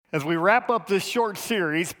as we wrap up this short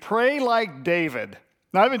series, Pray Like David.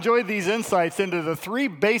 Now, I've enjoyed these insights into the three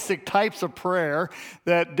basic types of prayer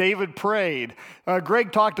that David prayed.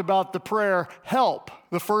 Greg talked about the prayer help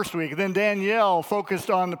the first week. Then Danielle focused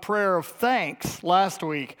on the prayer of thanks last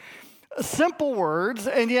week. Simple words,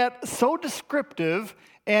 and yet so descriptive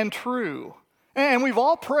and true. And we've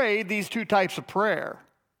all prayed these two types of prayer.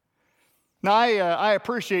 Now, I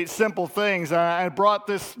appreciate simple things. I brought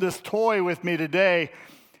this toy with me today.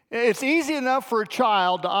 It's easy enough for a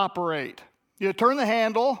child to operate. You turn the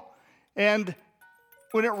handle, and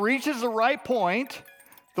when it reaches the right point,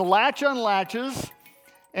 the latch unlatches,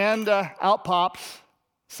 and out pops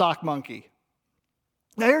Sock Monkey.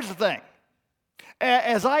 Now, here's the thing.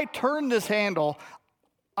 As I turn this handle,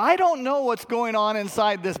 I don't know what's going on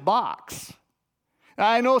inside this box.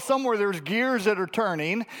 I know somewhere there's gears that are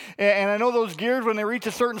turning, and I know those gears, when they reach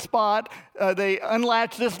a certain spot, they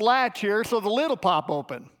unlatch this latch here so the lid will pop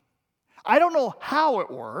open. I don't know how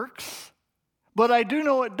it works, but I do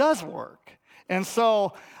know it does work. And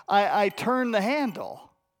so I turn the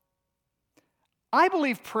handle. I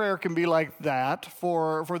believe prayer can be like that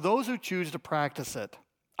for those who choose to practice it.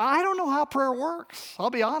 I don't know how prayer works, I'll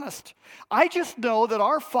be honest. I just know that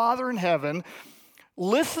our Father in heaven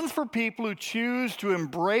listens for people who choose to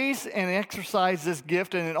embrace and exercise this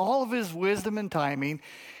gift, and in all of his wisdom and timing,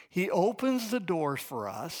 he opens the doors for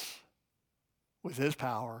us with his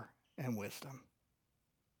power and wisdom.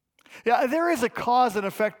 Yeah, there is a cause and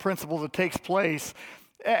effect principle that takes place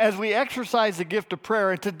as we exercise the gift of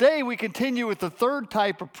prayer. And today we continue with the third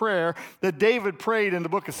type of prayer that David prayed in the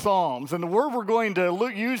book of Psalms. And the word we're going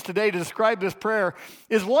to use today to describe this prayer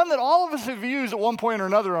is one that all of us have used at one point or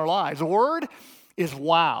another in our lives. The word is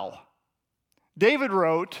wow. David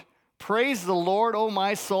wrote, "Praise the Lord, O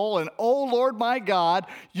my soul, and O Lord my God,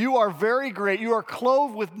 you are very great. You are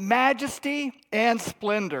clothed with majesty and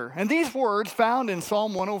splendor." And these words found in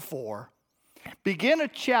Psalm 104 begin a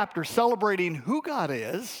chapter celebrating who God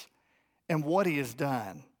is and what he has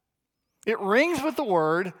done. It rings with the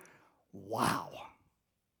word, wow.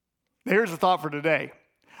 Here's the thought for today.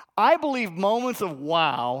 I believe moments of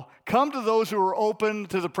wow come to those who are open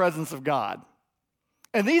to the presence of God.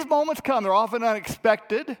 And these moments come, they're often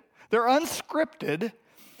unexpected, they're unscripted,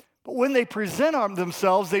 but when they present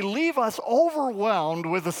themselves, they leave us overwhelmed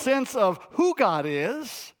with a sense of who God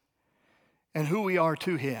is and who we are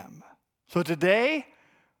to him. So today,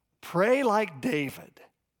 pray like David.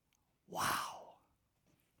 Wow.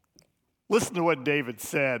 Listen to what David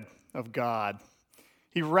said of God.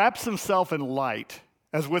 He wraps himself in light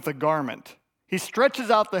as with a garment. He stretches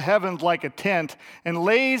out the heavens like a tent and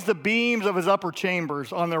lays the beams of his upper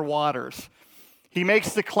chambers on their waters. He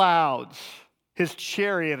makes the clouds his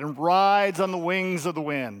chariot and rides on the wings of the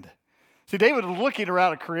wind. See, David was looking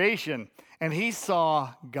around at creation, and he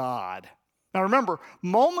saw God. Now remember,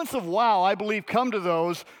 moments of wow, I believe, come to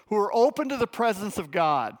those who are open to the presence of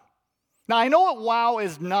God. Now, I know what wow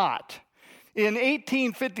is not. In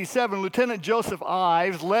 1857, Lieutenant Joseph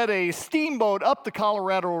Ives led a steamboat up the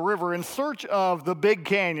Colorado River in search of the Big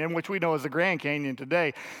Canyon, which we know as the Grand Canyon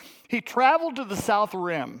today. He traveled to the south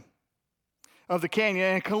rim of the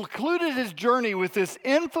canyon and concluded his journey with this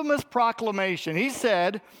infamous proclamation. He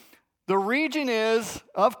said, "The region is,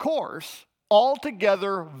 of course,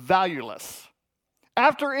 altogether valueless.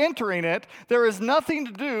 After entering it, there is nothing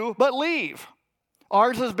to do but leave.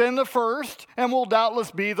 Ours has been the first and will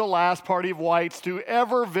doubtless be the last party of whites to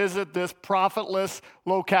ever visit this profitless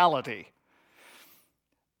locality."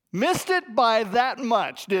 Missed it by that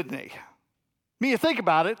much, didn't he? I mean, you think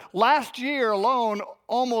about it, last year alone,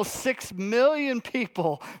 almost 6 million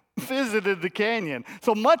people visited the canyon.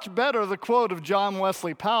 So much better the quote of John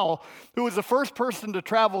Wesley Powell, who was the first person to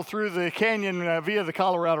travel through the canyon via the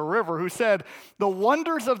Colorado River, who said, "The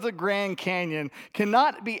wonders of the Grand Canyon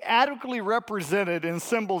cannot be adequately represented in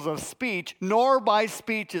symbols of speech, nor by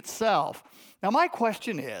speech itself." Now, my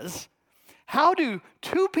question is, how do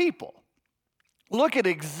two people look at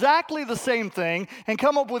exactly the same thing and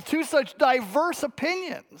come up with two such diverse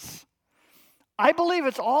opinions? I believe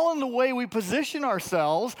it's all in the way we position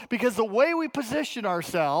ourselves, because the way we position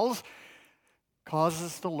ourselves causes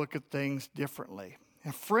us to look at things differently.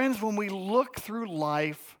 And friends, when we look through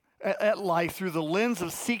life, at life through the lens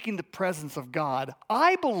of seeking the presence of God,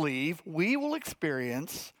 I believe we will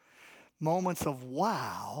experience moments of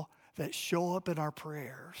wow that show up in our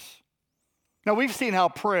prayers. Now, we've seen how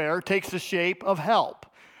prayer takes the shape of help.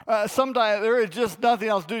 Sometimes there is just nothing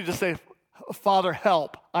else to do, just say, "Father,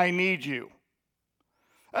 help, I need you."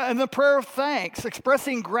 And the prayer of thanks,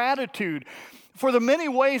 expressing gratitude for the many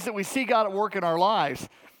ways that we see God at work in our lives.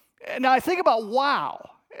 Now, I think about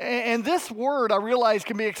wow. And this word, I realize,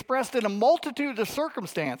 can be expressed in a multitude of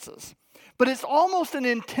circumstances, but it's almost an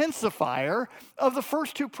intensifier of the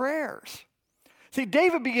first two prayers. See,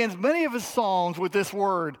 David begins many of his psalms with this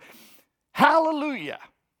word, hallelujah,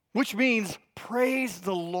 which means praise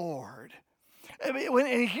the Lord. When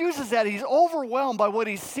he uses that, he's overwhelmed by what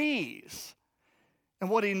he sees and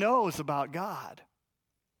what he knows about God.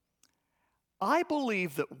 I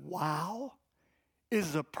believe that wow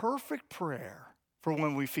is the perfect prayer for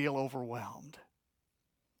when we feel overwhelmed.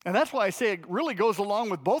 And that's why I say it really goes along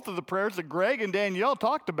with both of the prayers that Greg and Danielle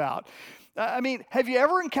talked about. I mean, have you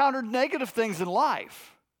ever encountered negative things in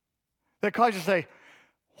life that cause you to say,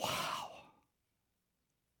 wow,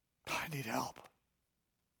 I need help?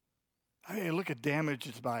 I mean, look at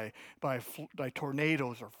damages by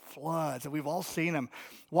tornadoes or floods, and we've all seen them.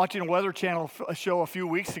 Watching a Weather Channel show a few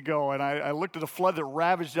weeks ago, and I looked at a flood that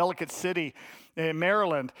ravaged Ellicott City in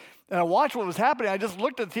Maryland, and I watched what was happening. I just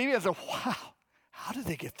looked at the TV and said, wow, how did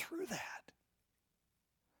they get through that?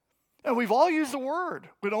 And we've all used the word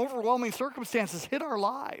when overwhelming circumstances hit our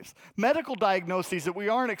lives, medical diagnoses that we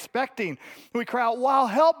aren't expecting. We cry out, wow,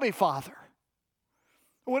 help me, Father.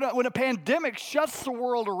 When a pandemic shuts the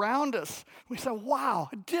world around us, we say, wow,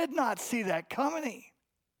 I did not see that coming.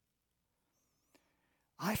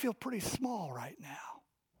 I feel pretty small right now.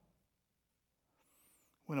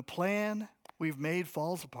 When a plan we've made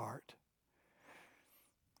falls apart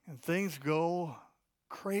and things go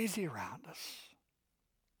crazy around us,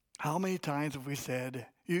 how many times have we said,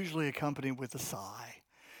 usually accompanied with a sigh,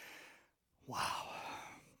 wow,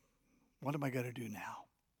 what am I going to do now?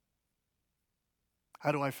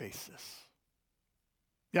 How do I face this?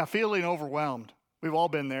 Yeah, feeling overwhelmed. We've all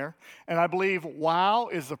been there. And I believe wow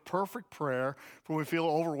is the perfect prayer for when we feel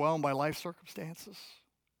overwhelmed by life circumstances.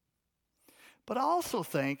 But I also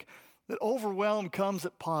think that overwhelm comes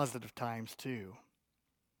at positive times too.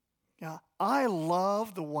 Yeah, I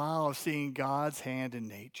love the wow of seeing God's hand in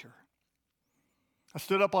nature. I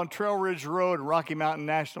stood up on Trail Ridge Road in Rocky Mountain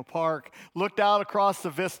National Park, looked out across the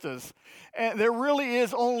vistas, and there really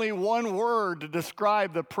is only one word to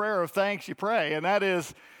describe the prayer of thanks you pray, and that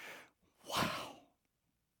is, wow.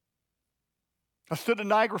 I stood at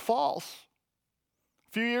Niagara Falls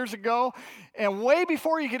a few years ago, and way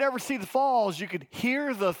before you could ever see the falls, you could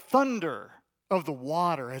hear the thunder of the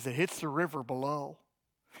water as it hits the river below.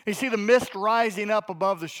 You see the mist rising up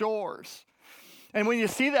above the shores. And when you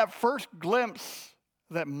see that first glimpse,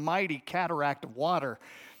 that mighty cataract of water,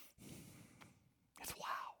 it's wow.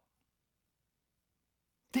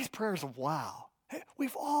 These prayers of wow, hey,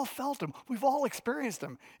 we've all felt them. We've all experienced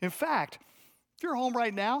them. In fact, if you're home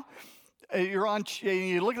right now, you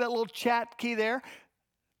look at that little chat key there,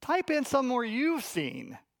 type in somewhere you've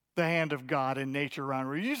seen the hand of God in nature around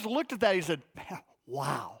you. You just looked at that, you said,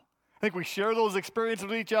 wow. I think we share those experiences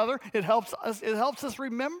with each other. It helps us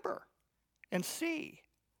remember and see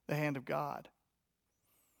the hand of God.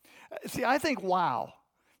 See, I think wow,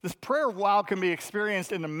 this prayer of wow can be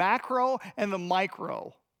experienced in the macro and the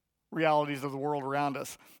micro realities of the world around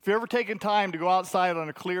us. If you've ever taken time to go outside on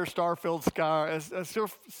a clear star-filled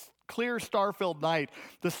clear star-filled night,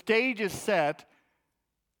 the stage is set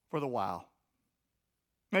for the wow.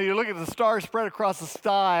 Now you look at the stars spread across the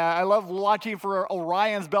sky. I love watching for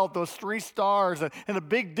Orion's belt, those three stars, and the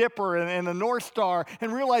Big Dipper and the North Star,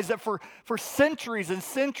 and realize that for centuries and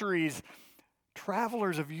centuries,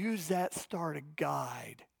 travelers have used that star to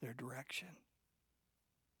guide their direction.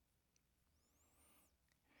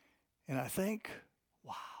 And I think,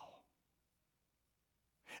 wow.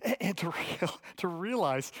 And to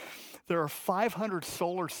realize there are 500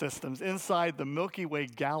 solar systems inside the Milky Way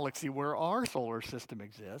galaxy where our solar system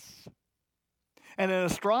exists. And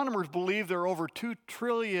astronomers believe there are over 2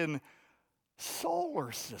 trillion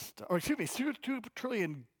solar systems, 2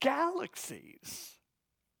 trillion galaxies.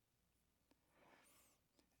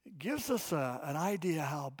 It gives us an idea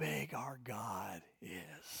how big our God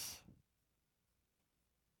is.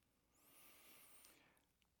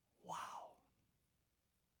 Wow.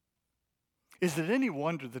 Is it any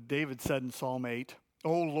wonder that David said in Psalm 8,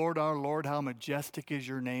 "O Lord, our Lord, how majestic is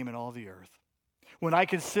your name in all the earth. When I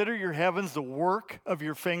consider your heavens, the work of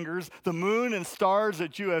your fingers, the moon and stars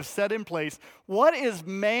that you have set in place, what is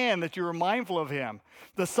man that you are mindful of him?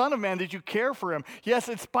 The Son of Man that you care for him?" Yes,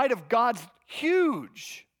 in spite of God's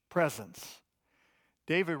huge presence,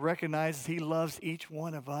 David recognizes he loves each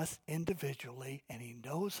one of us individually, and he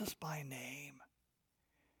knows us by name,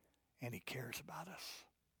 and he cares about us.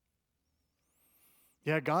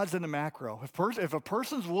 Yeah, God's in the macro. If a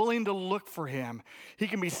person's willing to look for him, he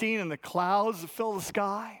can be seen in the clouds that fill the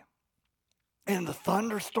sky, and the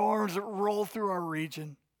thunderstorms that roll through our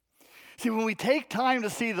region. See, when we take time to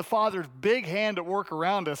see the Father's big hand at work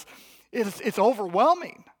around us, it's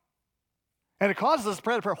overwhelming. And it causes us to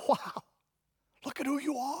pray, wow, look at who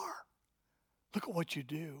you are. Look at what you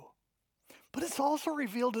do. But it's also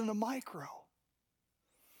revealed in the micro.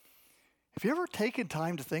 Have you ever taken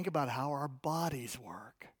time to think about how our bodies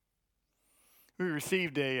work? We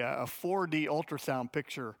received a 4D ultrasound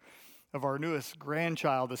picture of our newest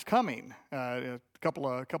grandchild that's coming a couple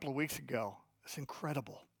of weeks ago. It's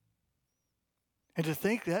incredible. And to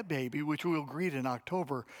think that baby, which we will greet in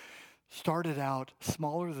October, started out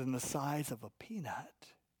smaller than the size of a peanut,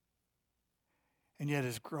 and yet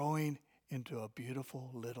is growing into a beautiful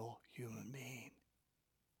little human being.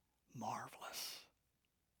 Marvelous.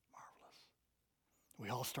 We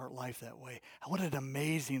all start life that way. What an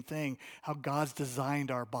amazing thing how God's designed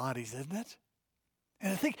our bodies, isn't it?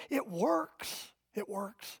 And I think it works. It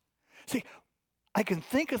works. See, I can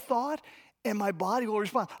think a thought and my body will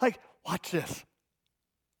respond. Like, watch this.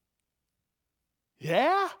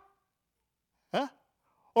 Yeah? Huh?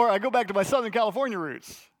 Or I go back to my Southern California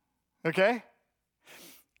roots. Okay?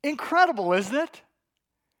 Incredible, isn't it?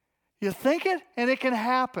 You think it and it can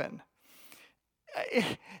happen.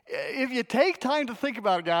 If you take time to think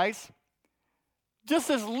about it, guys, just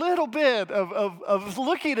this little bit of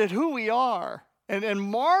looking at who we are and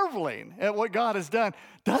marveling at what God has done,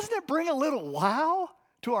 doesn't it bring a little wow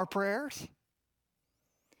to our prayers?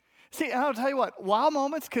 See, I'll tell you what, wow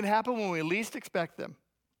moments can happen when we least expect them.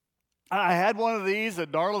 I had one of these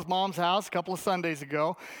at Darla's mom's house a couple of Sundays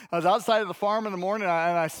ago. I was outside of the farm in the morning,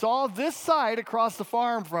 and I saw this sight across the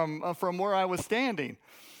farm from where I was standing.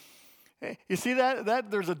 You see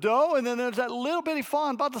that there's a doe, and then there's that little bitty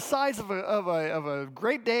fawn about the size of a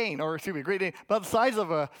Great Dane, about the size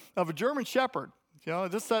of a German Shepherd. You know,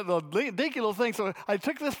 just that little dinky little thing. So I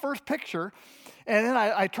took this first picture, and then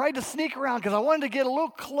I tried to sneak around because I wanted to get a little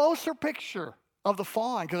closer picture of the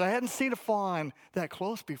fawn because I hadn't seen a fawn that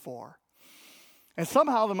close before. And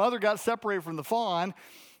somehow the mother got separated from the fawn,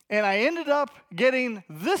 and I ended up getting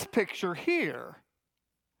this picture here.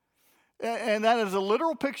 And that is a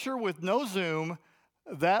literal picture with no zoom.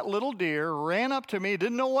 That little deer ran up to me,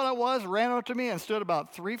 didn't know what I was, ran up to me and stood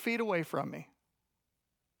about 3 feet away from me.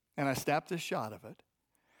 And I snapped this shot of it.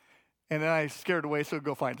 And then I scared away so I'd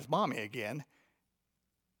go find his mommy again.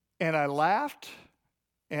 And I laughed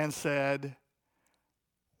and said,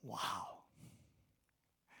 wow.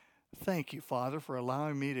 Thank you, Father, for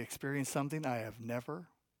allowing me to experience something I have never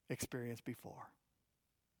experienced before.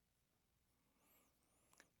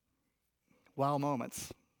 Wow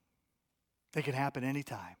moments. They can happen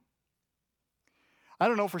anytime. I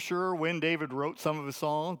don't know for sure when David wrote some of his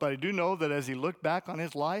songs, but I do know that as he looked back on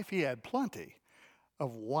his life, he had plenty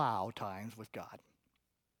of wow times with God.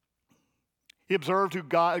 He observed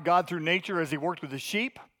God through nature as he worked with the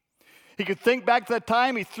sheep. He could think back to that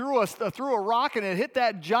time he threw a rock and it hit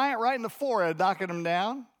that giant right in the forehead, knocking him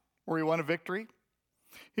down, where he won a victory.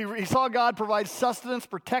 He saw God provide sustenance,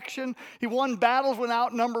 protection. He won battles when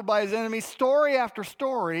outnumbered by his enemies. Story after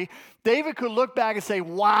story, David could look back and say,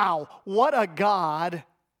 wow, what a God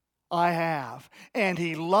I have. And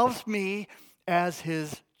he loves me as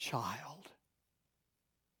his child.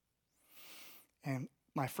 And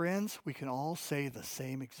my friends, we can all say the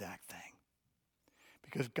same exact thing.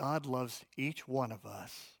 Because God loves each one of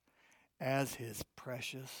us as his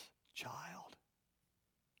precious child.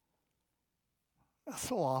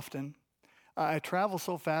 So often, I travel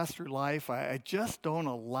so fast through life, I just don't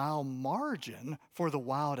allow margin for the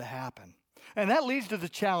wow to happen. And that leads to the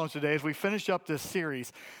challenge today as we finish up this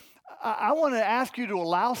series. I want to ask you to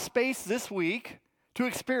allow space this week to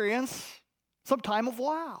experience some time of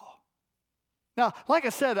wow. Now, like I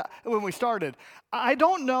said when we started, I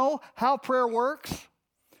don't know how prayer works,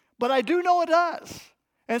 but I do know it does.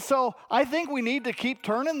 And so I think we need to keep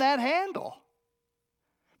turning that handle.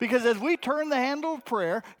 Because as we turn the handle of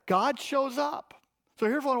prayer, God shows up. So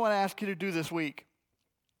here's what I want to ask you to do this week.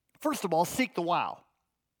 First of all, seek the wow.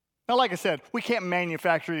 Now, like I said, we can't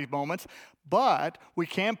manufacture these moments, but we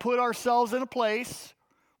can put ourselves in a place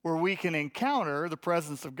where we can encounter the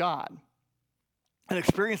presence of God and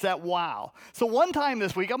experience that wow. So one time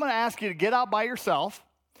this week, I'm going to ask you to get out by yourself,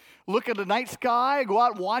 look at the night sky, go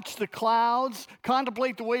out and watch the clouds,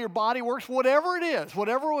 contemplate the way your body works, whatever it is,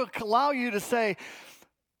 whatever will allow you to say,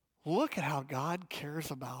 look at how God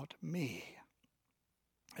cares about me.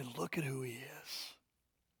 And look at who he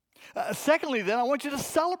is. Secondly, then, I want you to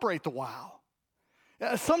celebrate the wow.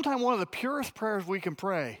 Sometime one of the purest prayers we can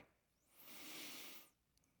pray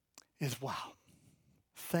is, wow,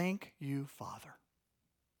 thank you, Father.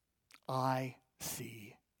 I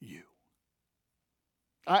see you.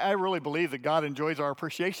 I really believe that God enjoys our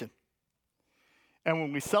appreciation. And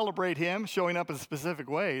when we celebrate him showing up in specific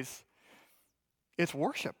ways, it's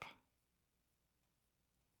worship.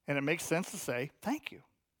 And it makes sense to say, thank you.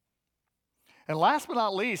 And last but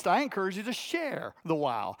not least, I encourage you to share the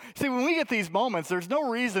wow. See, when we get these moments, there's no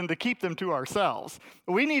reason to keep them to ourselves.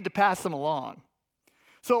 We need to pass them along.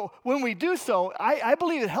 So when we do so, I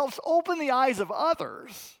believe it helps open the eyes of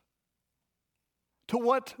others to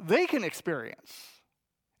what they can experience.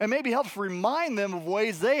 And maybe helps remind them of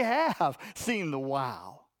ways they have seen the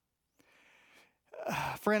wow.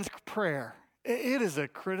 Friends, prayer, it is a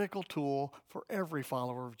critical tool for every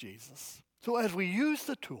follower of Jesus. So as we use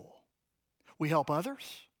the tool, we help others,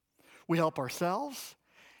 we help ourselves,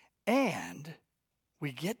 and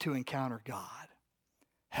we get to encounter God.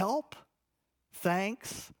 Help,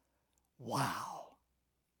 thanks, wow.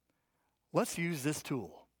 Let's use this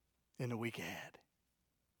tool in the week ahead.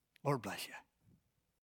 Lord bless you.